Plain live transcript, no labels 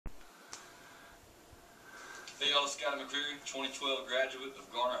Hey y'all, it's Scotty McCreary, 2012 graduate of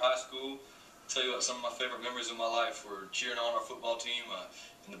Garner High School. I'll tell you what, some of my favorite memories of my life were cheering on our football team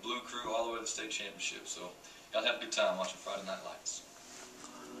in the Blue Crew all the way to the state championship. So y'all have a good time watching Friday Night Lights.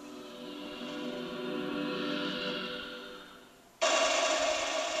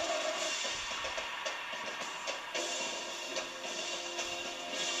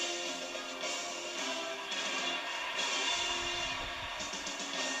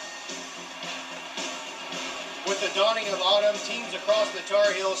 With the dawning of autumn, teams across the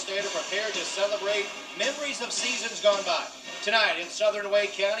Tar Heel State are prepared to celebrate memories of seasons gone by. Tonight in southern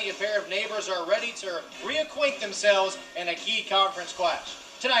Wake County, a pair of neighbors are ready to reacquaint themselves in a key conference clash.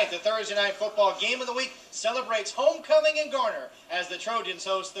 Tonight, the Thursday night football game of the week celebrates homecoming in Garner as the Trojans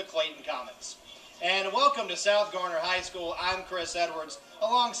host the Clayton Comets. And welcome to South Garner High School. I'm Chris Edwards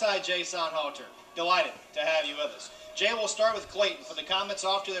alongside Jason Halter. Delighted to have you with us. Jay, will start with Clayton. For the Comets,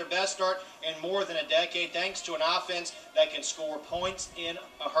 off to their best start in more than a decade, thanks to an offense that can score points in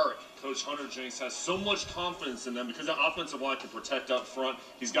a hurry. Coach Hunter Jenks has so much confidence in them because the offensive line can protect up front.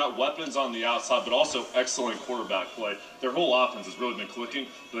 He's got weapons on the outside, but also excellent quarterback play. Their whole offense has really been clicking,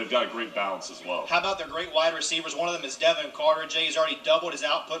 but they've got a great balance as well. How about their great wide receivers? One of them is Devin Carter. Jay has already doubled his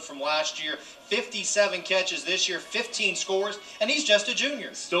output from last year. 57 catches this year, 15 scores, and he's just a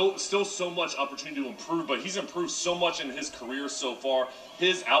junior. Still so much opportunity to improve, but he's improved so much in his career so far.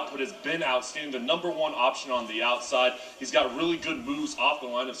 His output has been outstanding. The #1 option on the outside. He's got really good moves off the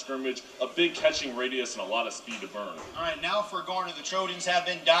line of scrimmage, a big catching radius, and a lot of speed to burn. All right, now for Garner, the Trojans have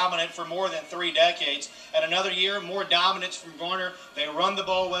been dominant for more than 3 decades. And another year, more dominance from Garner. They run the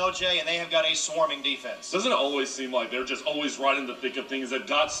ball well, Jay, and they have got a swarming defense. Doesn't it always seem like they're just always right in the thick of things? They've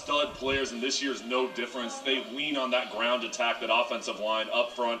got stud players, and this year's no difference. They lean on that ground attack, that offensive line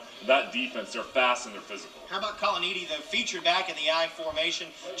up front, that defense. They're fast and they're physical. How about Eaddy, the featured back in the I formation?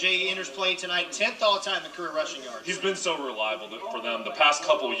 Jay enters play tonight, 10th all-time in career rushing yards. He's been so reliable for them. The past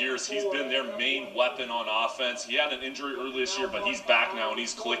couple of years, he's been their main weapon on offense. He had an injury early this year, but he's back now and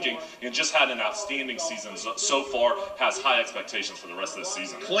he's clicking and just had an outstanding season so far, has high expectations for the rest of the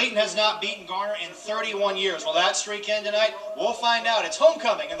season. Clayton has not beaten Garner in 31 years. Will that streak end tonight? We'll find out. It's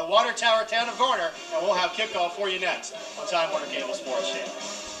homecoming in the Water Tower town of Garner, and we'll have kickoff for you next on Time Warner Cable Sports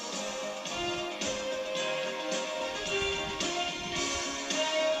Channel.